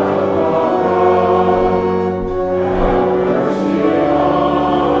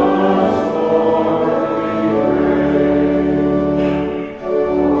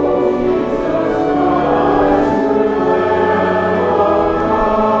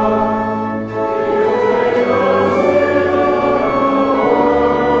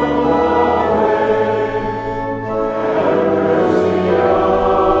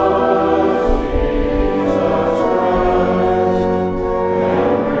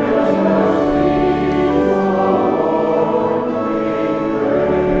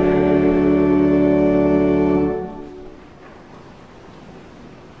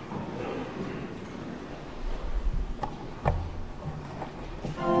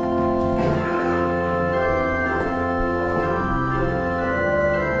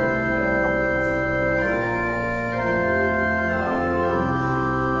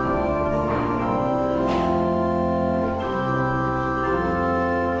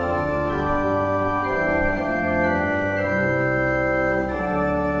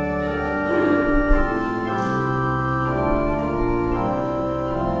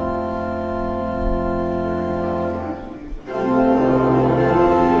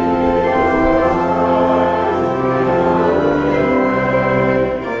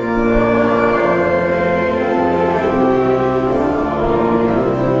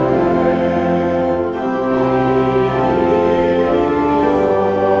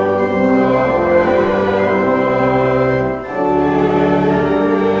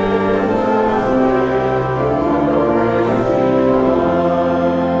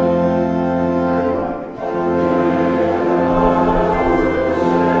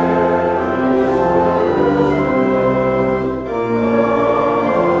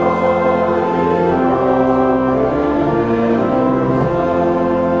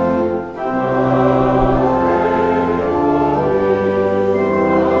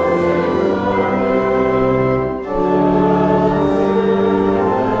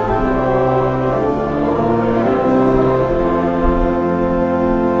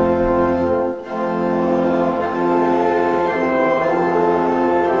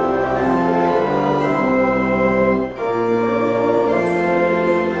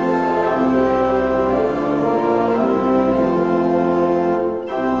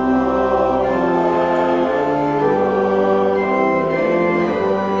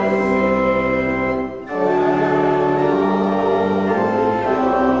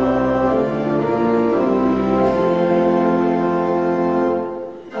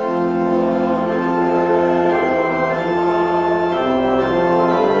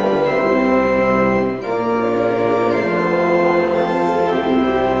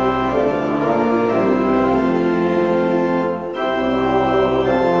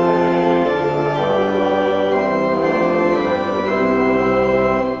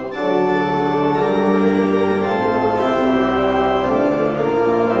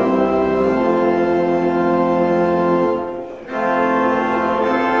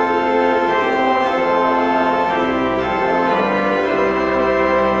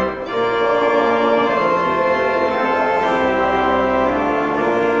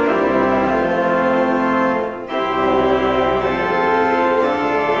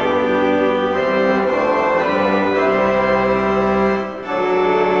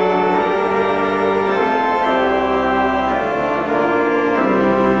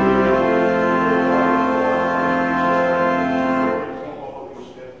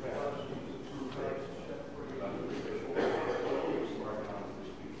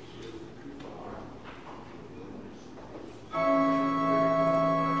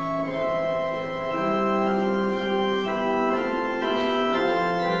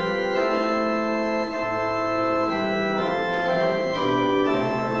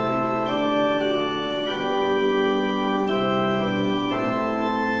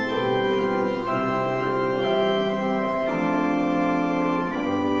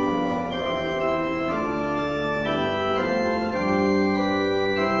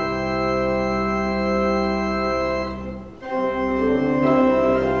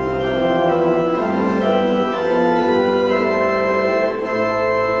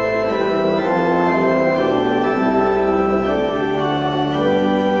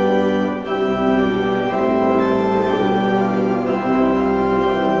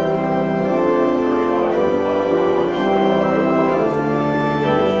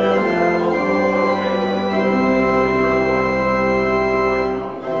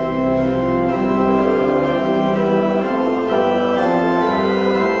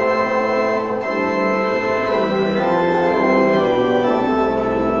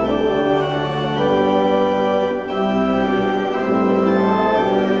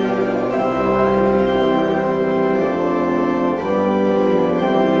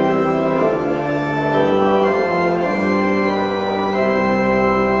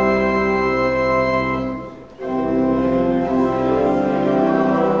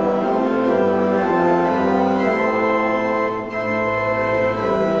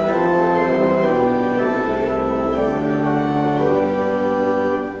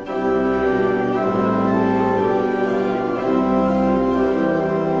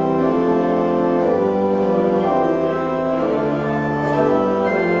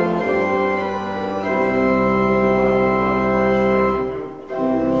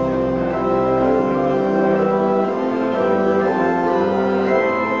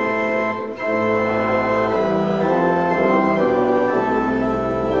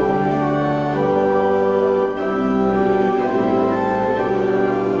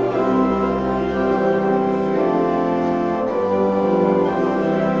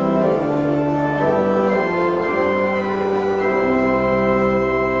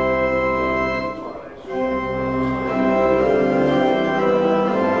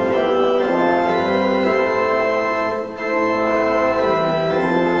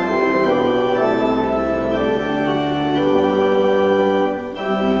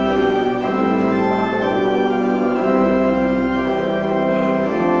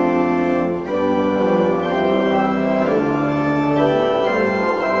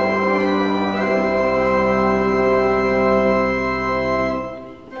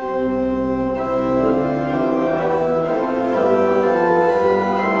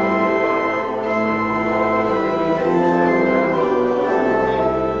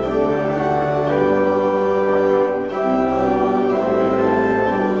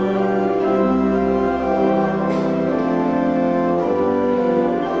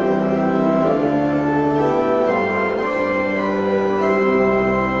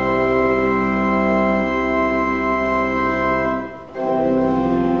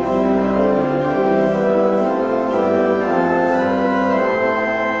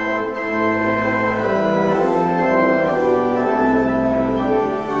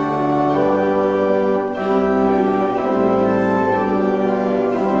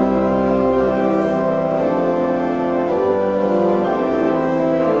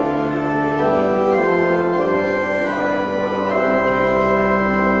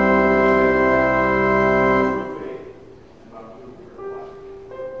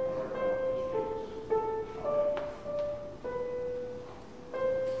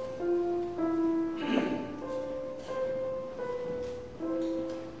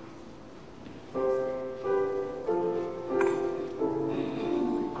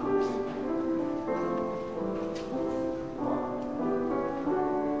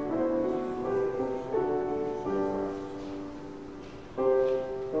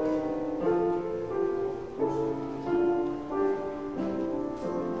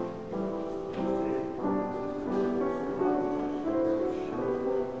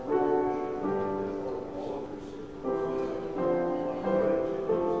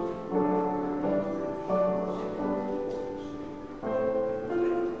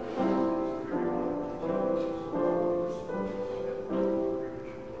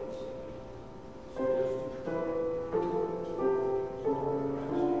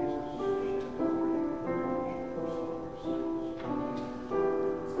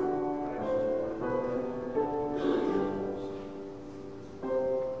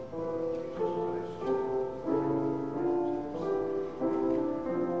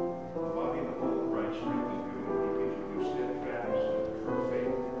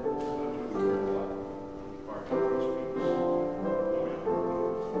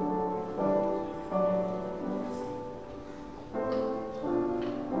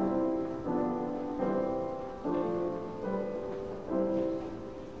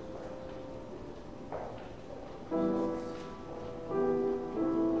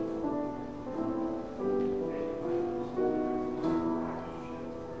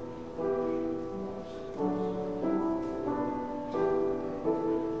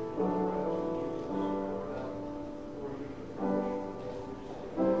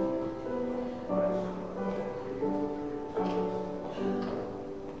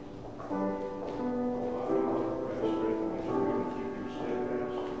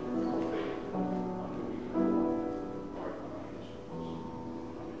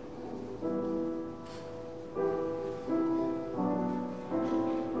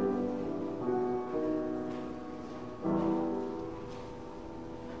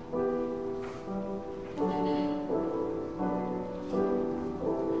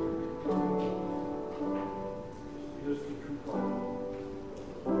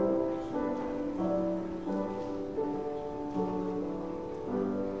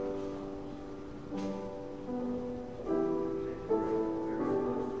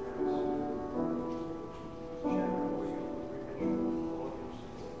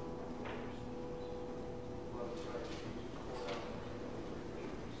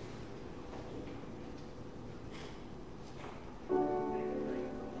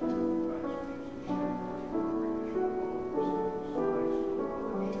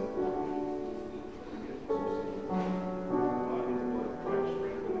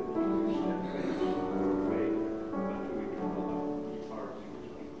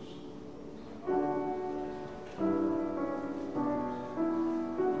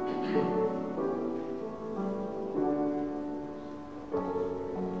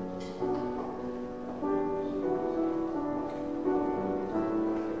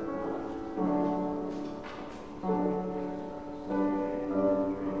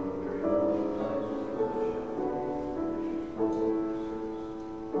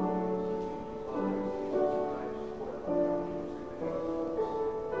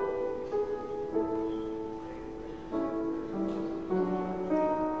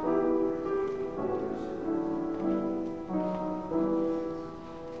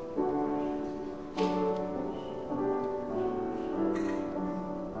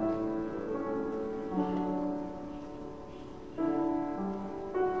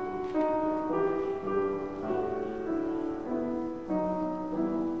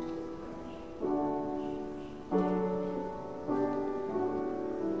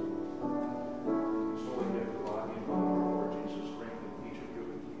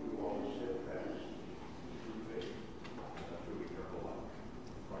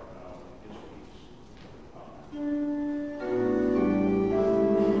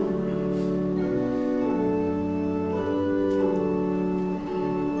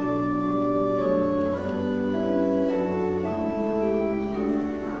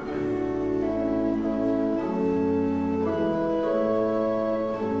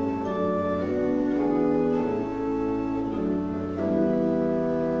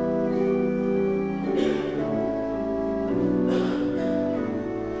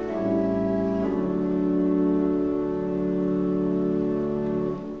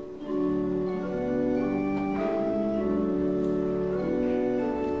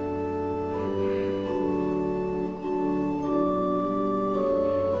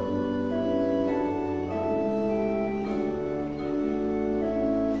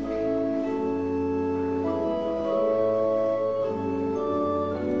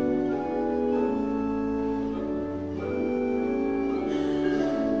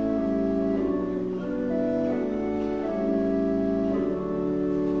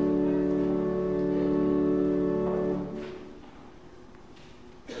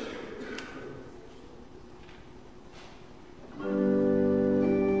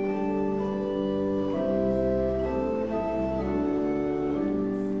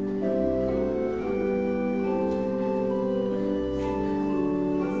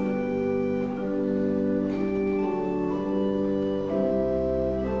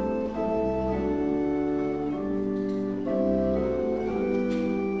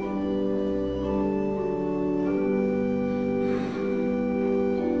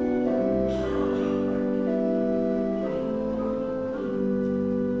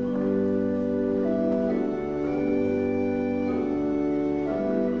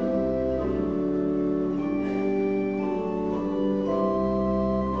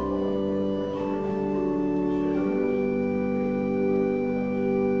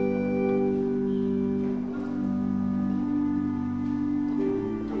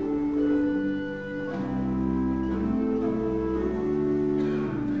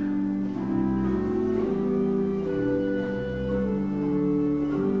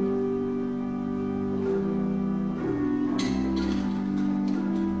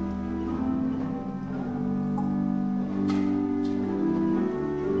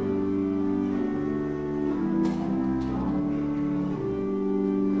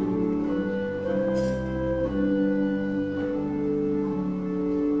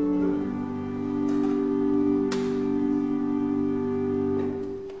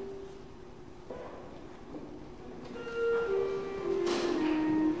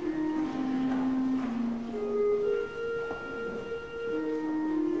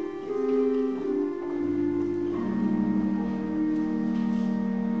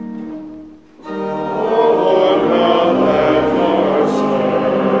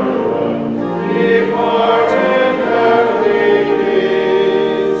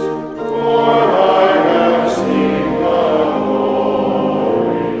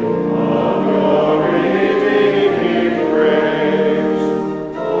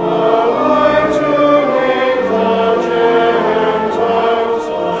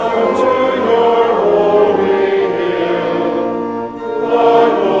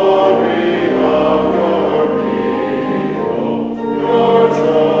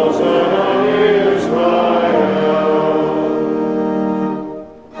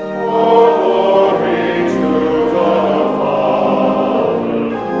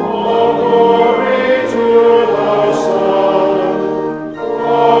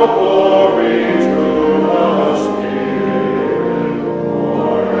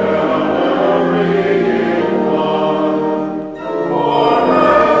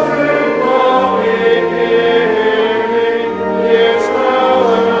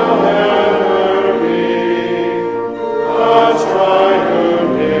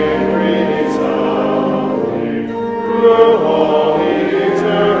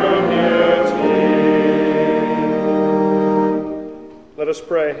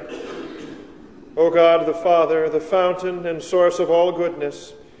 pray. O God the Father, the fountain and source of all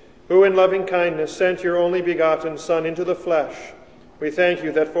goodness, who in loving kindness sent your only begotten Son into the flesh, we thank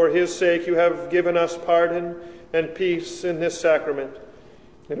you that for his sake you have given us pardon and peace in this sacrament.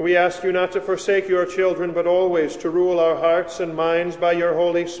 And we ask you not to forsake your children, but always to rule our hearts and minds by your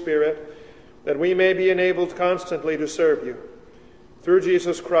Holy Spirit, that we may be enabled constantly to serve you. Through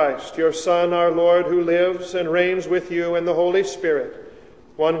Jesus Christ, your Son, our Lord, who lives and reigns with you and the Holy Spirit,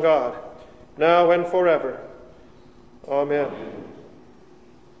 one God, now and forever. Amen.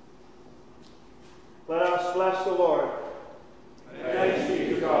 Let us bless the Lord. Thanks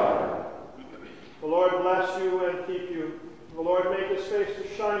be to God. The Lord bless you and keep you. The Lord make his face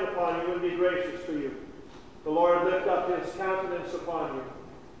to shine upon you and be gracious to you. The Lord lift up his countenance upon you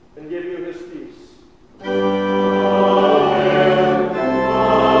and give you his peace.